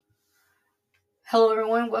Hello,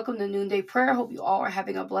 everyone. Welcome to Noonday Prayer. Hope you all are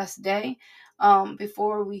having a blessed day.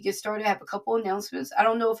 Before we get started, I have a couple announcements. I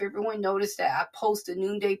don't know if everyone noticed that I posted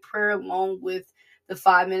Noonday Prayer along with the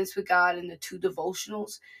 5 minutes with God and the two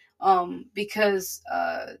devotionals because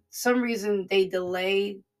some reason they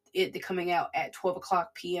delayed it to coming out at 12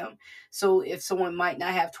 o'clock p.m. So if someone might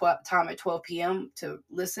not have time at 12 p.m. to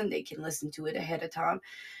listen, they can listen to it ahead of time.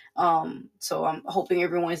 So I'm hoping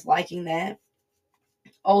everyone's liking that.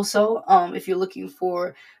 Also, if you're looking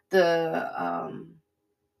for the um,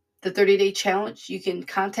 the 30-day challenge, you can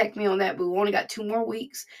contact me on that. But we only got 2 more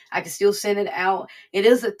weeks. I can still send it out. It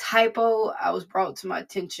is a typo. I was brought to my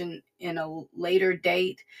attention in a later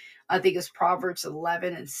date. I think it's Proverbs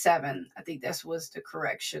 11 and 7. I think that was the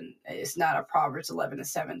correction. It's not a Proverbs 11 and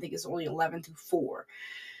 7. I think it's only 11 through 4.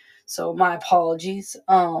 So my apologies.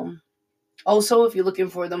 Also, if you're looking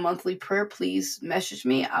for the monthly prayer, please message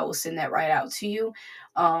me. I will send that right out to you.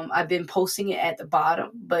 I've been posting it at the bottom,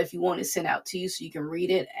 but if you want it sent out to you so you can read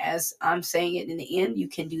it as I'm saying it in the end, you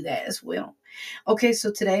can do that as well. Okay,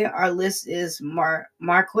 so today our list is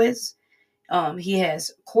Marquez. He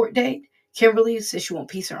has court date. Kimberly says she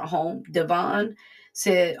wants peace in her home. Devon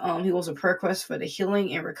said he wants a prayer request for the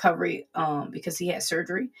healing and recovery because he had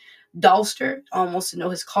surgery. Dalster wants to know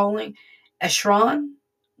his calling. Ashron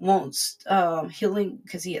wants healing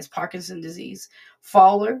because he has Parkinson's disease.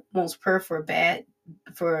 Fowler wants prayer for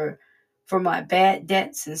for my bad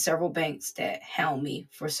debts and several banks that hound me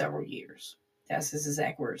for several years. That's his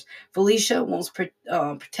exact words. Felicia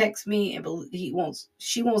protects me, and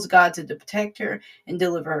she wants God to protect her and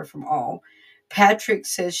deliver her from all. Patrick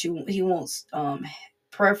says he wants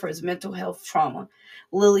prayer for his mental health trauma.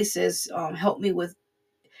 Lily says help me with.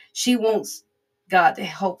 She wants God to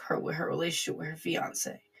help her with her relationship with her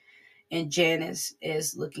fiance. And Janice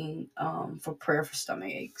is looking for prayer for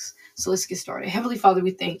stomach aches. So let's get started. Heavenly Father,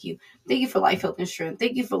 we thank you. Thank you for life, health, and strength.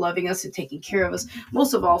 Thank you for loving us and taking care of us.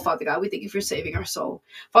 Most of all, Father God, we thank you for saving our soul.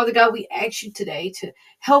 Father God, we ask you today to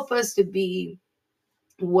help us to be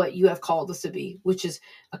what you have called us to be, which is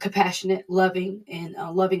a compassionate, loving, and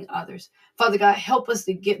loving others. Father God, help us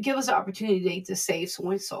to give us the opportunity today to save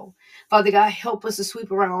someone's soul. Father God, help us to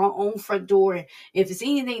sweep around our own front door. And if it's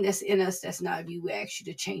anything that's in us that's not of you, we ask you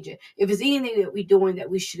to change it. If it's anything that we're doing that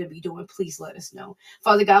we shouldn't be doing, please let us know.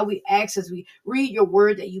 Father God, we ask as we read your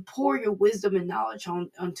word that you pour your wisdom and knowledge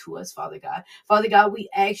onto us, Father God. Father God, we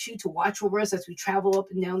ask you to watch over us as we travel up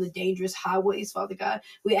and down the dangerous highways, Father God.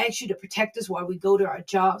 We ask you to protect us while we go to our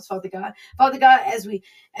jobs, Father God. Father God, as we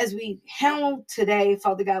handle today,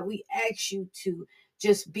 Father God, we ask you to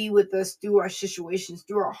just be with us through our situations,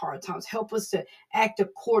 through our hard times. Help us to act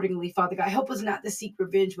accordingly, Father God. Help us not to seek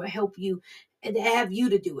revenge, but help you and have you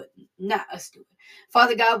to do it, not us do it.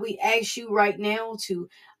 Father God, we ask you right now to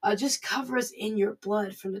just cover us in your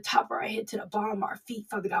blood from the top of our head to the bottom of our feet,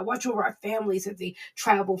 Father God. Watch over our families as they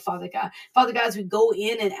travel, Father God. Father God, as we go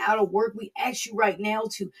in and out of work, we ask you right now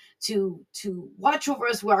to watch over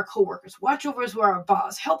us with our coworkers, watch over us with our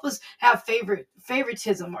boss. Help us have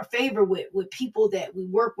favoritism or favor with people that we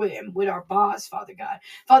work with and with our boss, Father God.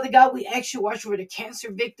 Father God, we ask you to watch over the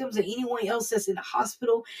cancer victims and anyone else that's in the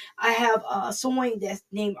hospital. I have someone that's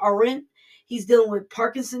named Arin. He's dealing with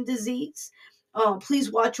Parkinson's disease.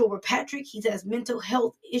 Please watch over Patrick. He has mental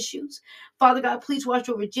health issues. Father God, please watch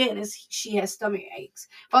over Janice. She has stomach aches.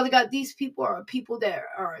 Father God, these people are people that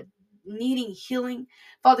are needing healing,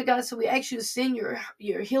 Father God. So we ask you to send your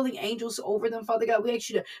healing angels over them, Father God. We ask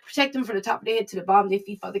you to protect them from the top of their head to the bottom of their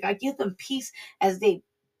feet, Father God. Give them peace as they,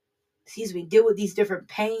 deal with these different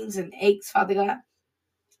pains and aches, Father God.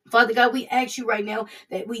 Father God, we ask you right now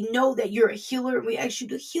that we know that you're a healer. And we ask you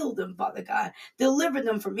to heal them, Father God. Deliver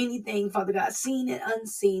them from anything, Father God, seen and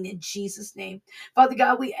unseen in Jesus' name. Father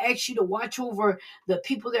God, we ask you to watch over the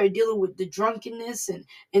people that are dealing with the drunkenness and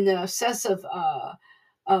the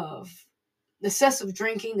of excessive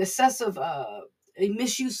drinking, excessive a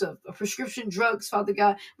misuse of prescription drugs, Father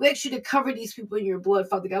God. We ask you to cover these people in your blood,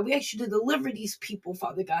 Father God. We ask you to deliver these people,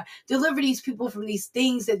 Father God. Deliver these people from these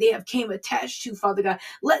things that they have came attached to, Father God.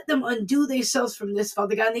 Let them undo themselves from this,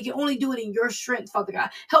 Father God. And they can only do it in your strength, Father God.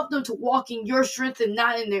 Help them to walk in your strength and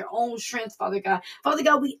not in their own strength, Father God. Father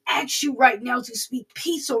God, we ask you right now to speak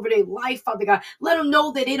peace over their life, Father God. Let them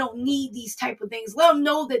know that they don't need these type of things. Let them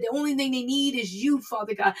know that the only thing they need is you,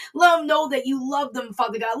 Father God. Let them know that you love them,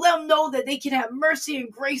 Father God. Let them know that they can have mercy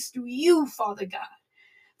and grace through you, Father God.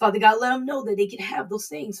 Father God, let them know that they can have those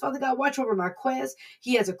things. Father God, watch over Marquez.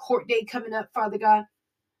 He has a court date coming up, Father God.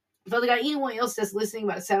 Father God, anyone else that's listening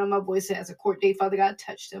by the sound of my voice that has a court date, Father God,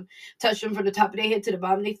 touch them. Touch them from the top of their head to the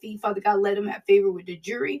bottom of their feet. Father God, let them have favor with the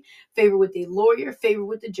jury, favor with the lawyer, favor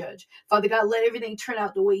with the judge. Father God, let everything turn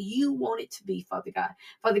out the way you want it to be, Father God.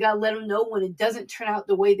 Father God, let them know when it doesn't turn out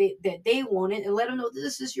the way that they want it, and let them know that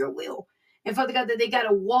this is your will. And Father God, that they got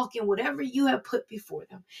to walk in whatever you have put before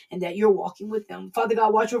them and that you're walking with them. Father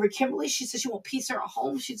God, watch over Kimberly. She said she wants peace in her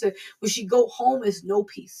home. She said when she go home, is no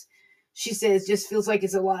peace. She says, just feels like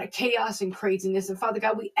it's a lot of chaos and craziness. And Father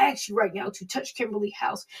God, we ask you right now to touch Kimberly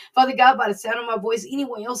House. Father God, by the sound of my voice,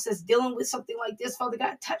 anyone else that's dealing with something like this, Father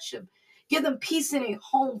God, touch them. Give them peace in their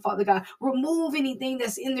home, Father God. Remove anything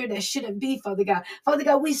that's in there that shouldn't be, Father God. Father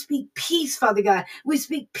God, we speak peace, Father God. We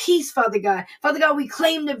speak peace, Father God. Father God, we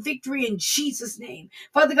claim the victory in Jesus' name.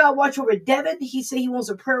 Father God, watch over Devin. He said he wants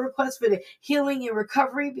a prayer request for the healing and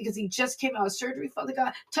recovery because he just came out of surgery. Father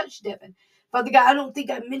God, touch Devin. Father God, I don't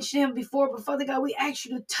think I mentioned him before, but Father God, we ask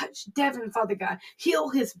you to touch Devin, Father God. Heal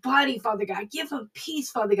his body, Father God. Give him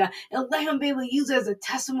peace, Father God. And let him be able to use it as a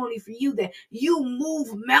testimony for you that you move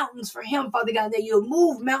mountains for him, Father God, that you'll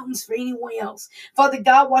move mountains for anyone else. Father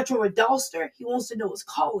God, watch over Dolster. He wants to know his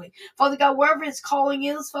calling. Father God, wherever his calling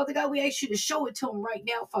is, Father God, we ask you to show it to him right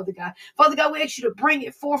now, Father God. Father God, we ask you to bring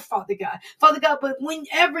it forth, Father God. Father God, but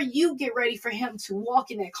whenever you get ready for him to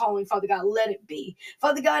walk in that calling, Father God, let it be.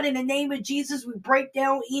 Father God, in the name of Jesus, we break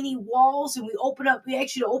down any walls and we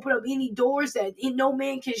ask you to open up any doors that no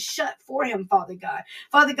man can shut for him, Father God.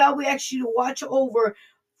 Father God, we ask you to watch over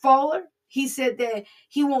Fowler. He said that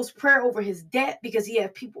he wants prayer over his debt because he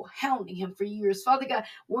had people hounding him for years. Father God,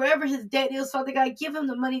 wherever his debt is, Father God, give him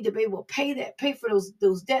the money to be able to pay for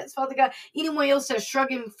those debts, Father God. Anyone else that's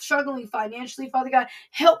struggling financially, Father God,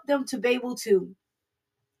 help them to be able to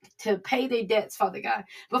pay their debts, Father God.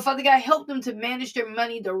 But Father God, help them to manage their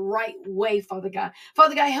money the right way, Father God.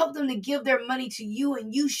 Father God, help them to give their money to you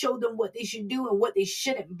and you show them what they should do and what they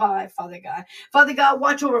shouldn't buy, Father God. Father God,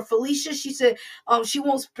 watch over Felicia. She said she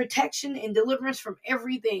wants protection and deliverance from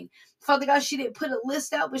everything. Father God, she didn't put a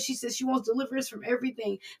list out, but she said she wants deliverance from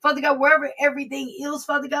everything. Father God, wherever everything is,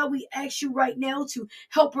 Father God, we ask you right now to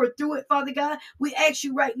help her through it, Father God. We ask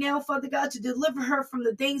you right now, Father God, to deliver her from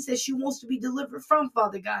the things that she wants to be delivered from,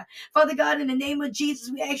 Father God. Father God, in the name of Jesus,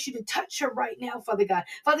 we ask you to touch her right now, Father God.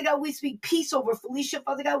 Father God, we speak peace over Felicia.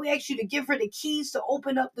 Father God, we ask you to give her the keys to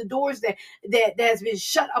open up the doors that has been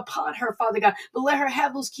shut upon her, Father God. But let her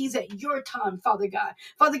have those keys at your time, Father God.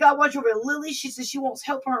 Father God, watch over Lily. She says she wants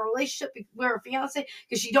help in her relationship with her fiance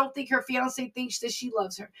because she don't think her fiance thinks that she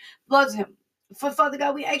loves him. For Father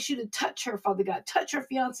God, we ask you to touch her, Father God. Touch her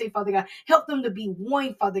fiance, Father God. Help them to be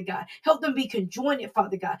one, Father God. Help them be conjoined,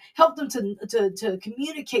 Father God. Help them to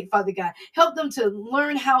communicate, Father God. Help them to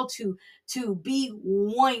learn how to be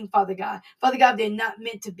one, Father God. Father God, they're not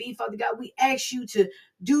meant to be, Father God. We ask you to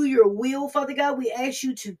do your will, Father God. We ask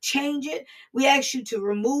you to change it. We ask you to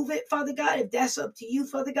remove it, Father God, if that's up to you,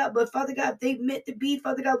 Father God. But Father God, if they meant to be,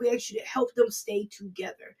 Father God, we ask you to help them stay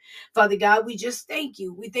together. Father God, we just thank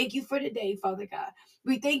you. We thank you for today, Father God.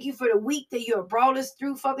 We thank you for the week that you have brought us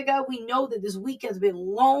through, Father God. We know that this week has been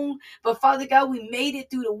long, but Father God, we made it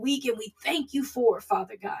through the week and we thank you for it,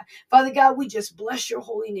 Father God. Father God, we just bless your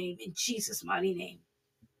holy name in Jesus' mighty name.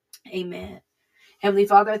 Amen. Heavenly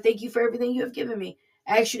Father, I thank you for everything you have given me.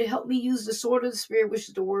 I ask you to help me use the sword of the Spirit, which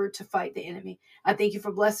is the word, to fight the enemy. I thank you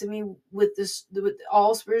for blessing me with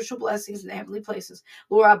all spiritual blessings in the heavenly places.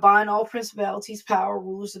 Lord, I bind all principalities, power,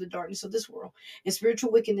 rulers of the darkness of this world, and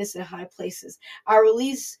spiritual wickedness in high places. I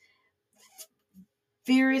release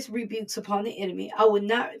furious rebukes upon the enemy. I will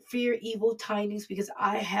not fear evil tidings because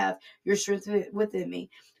I have your strength within me.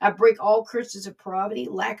 I break all curses of poverty,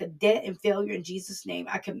 lack of debt, and failure in Jesus' name.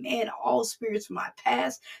 I command all spirits from my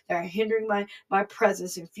past that are hindering my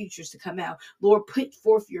presence and futures to come out. Lord, put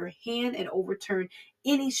forth your hand and overturn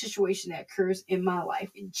any situation that occurs in my life.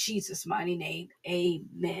 In Jesus' mighty name,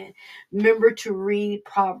 amen. Remember to read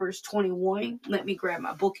Proverbs 21. Let me grab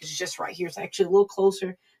my book. It's just right here. It's actually a little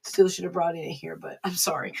closer. Still should have brought it in here, but I'm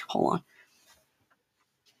sorry. Hold on.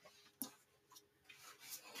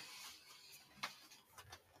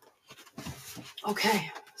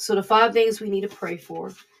 Okay. So the 5 things we need to pray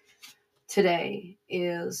for today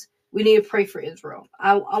is we need to pray for Israel.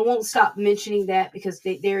 I won't stop mentioning that because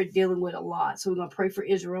they're dealing with a lot. So we're going to pray for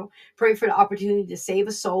Israel, pray for the opportunity to save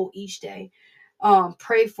a soul each day.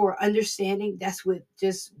 Pray for understanding. That's with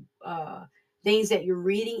just things that you're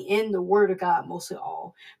reading in the Word of God, most of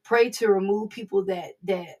all. Pray to remove people that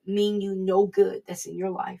mean you no good that's in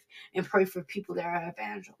your life, and pray for people that are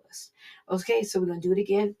evangelists. Okay, so we're gonna do it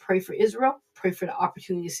again. Pray for Israel. Pray for the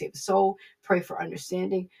opportunity to save a soul. Pray for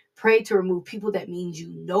understanding. Pray to remove people that means you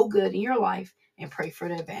no good in your life, and pray for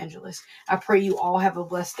the evangelist. I pray you all have a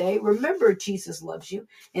blessed day. Remember, Jesus loves you,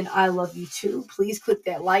 and I love you too. Please click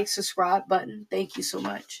that like, subscribe button. Thank you so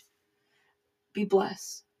much. Be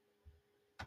blessed.